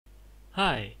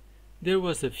Hi, there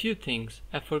was a few things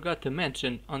I forgot to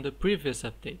mention on the previous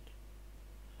update.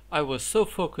 I was so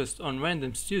focused on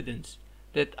random students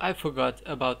that I forgot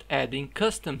about adding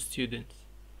custom students.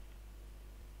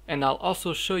 And I'll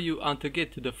also show you how to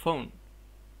get to the phone.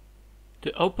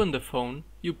 To open the phone,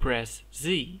 you press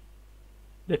Z.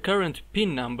 The current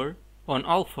PIN number on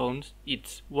all phones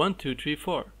is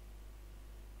 1234.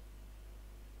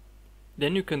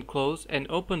 Then you can close and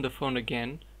open the phone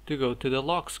again to go to the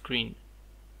lock screen.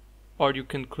 Or you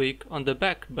can click on the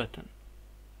back button.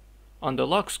 On the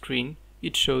lock screen,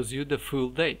 it shows you the full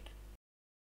date.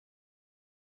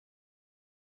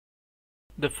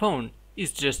 The phone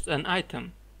is just an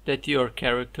item that your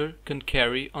character can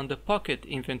carry on the pocket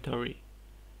inventory.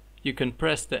 You can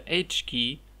press the H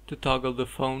key to toggle the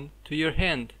phone to your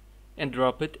hand and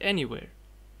drop it anywhere.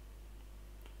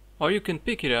 Or you can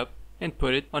pick it up and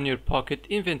put it on your pocket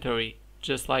inventory,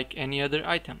 just like any other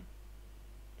item.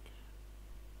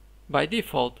 By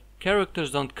default,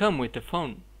 characters don't come with the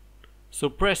phone, so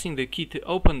pressing the key to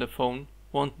open the phone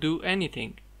won't do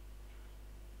anything.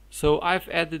 So I've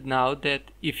added now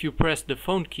that if you press the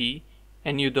phone key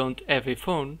and you don't have a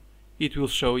phone, it will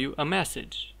show you a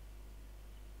message.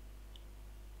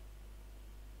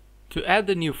 To add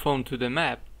a new phone to the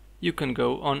map, you can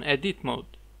go on Edit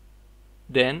mode,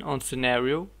 then on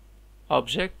Scenario,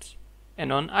 Objects,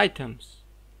 and on Items,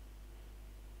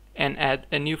 and add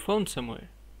a new phone somewhere.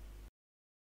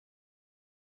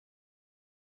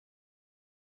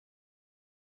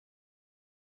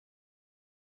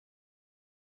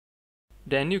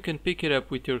 Then you can pick it up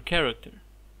with your character.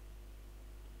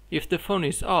 If the phone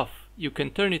is off, you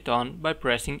can turn it on by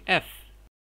pressing F.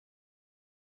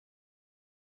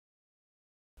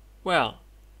 Well,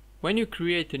 when you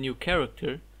create a new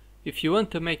character, if you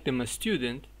want to make them a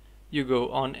student, you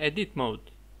go on Edit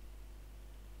mode.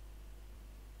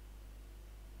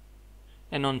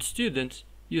 And on Students,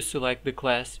 you select the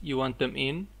class you want them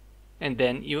in, and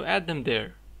then you add them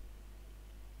there.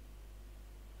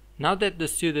 Now that the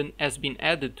student has been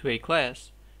added to a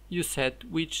class, you set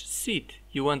which seat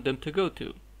you want them to go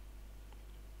to.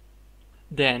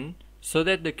 Then, so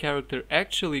that the character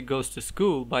actually goes to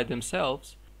school by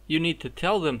themselves, you need to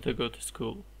tell them to go to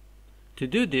school. To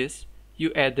do this,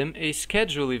 you add them a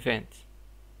schedule event.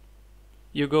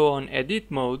 You go on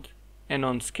Edit mode and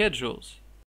on Schedules.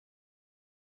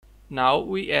 Now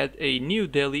we add a new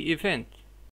daily event.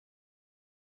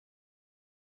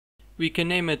 We can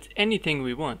name it anything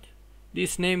we want.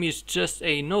 This name is just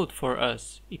a note for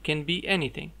us. It can be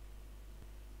anything.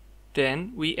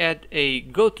 Then we add a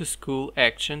go to school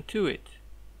action to it.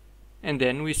 And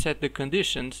then we set the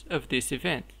conditions of this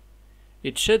event.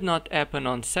 It should not happen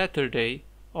on Saturday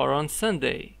or on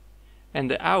Sunday, and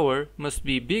the hour must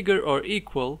be bigger or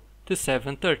equal to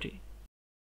 7:30.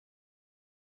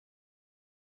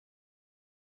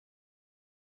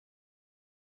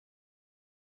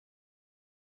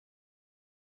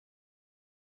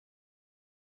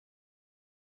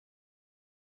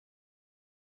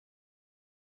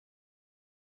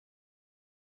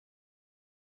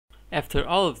 After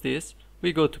all of this,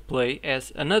 we go to play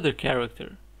as another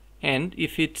character, and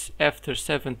if it's after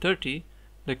 7:30,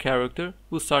 the character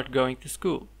will start going to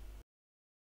school.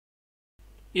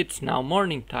 It's now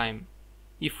morning time.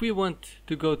 If we want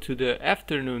to go to the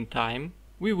afternoon time,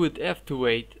 we would have to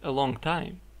wait a long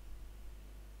time.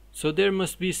 So there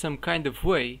must be some kind of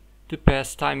way to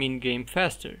pass time in game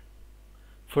faster.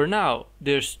 For now,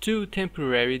 there's two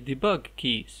temporary debug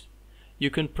keys. You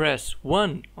can press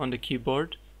 1 on the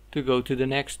keyboard to go to the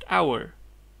next hour,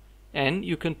 and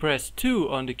you can press 2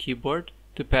 on the keyboard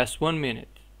to pass 1 minute.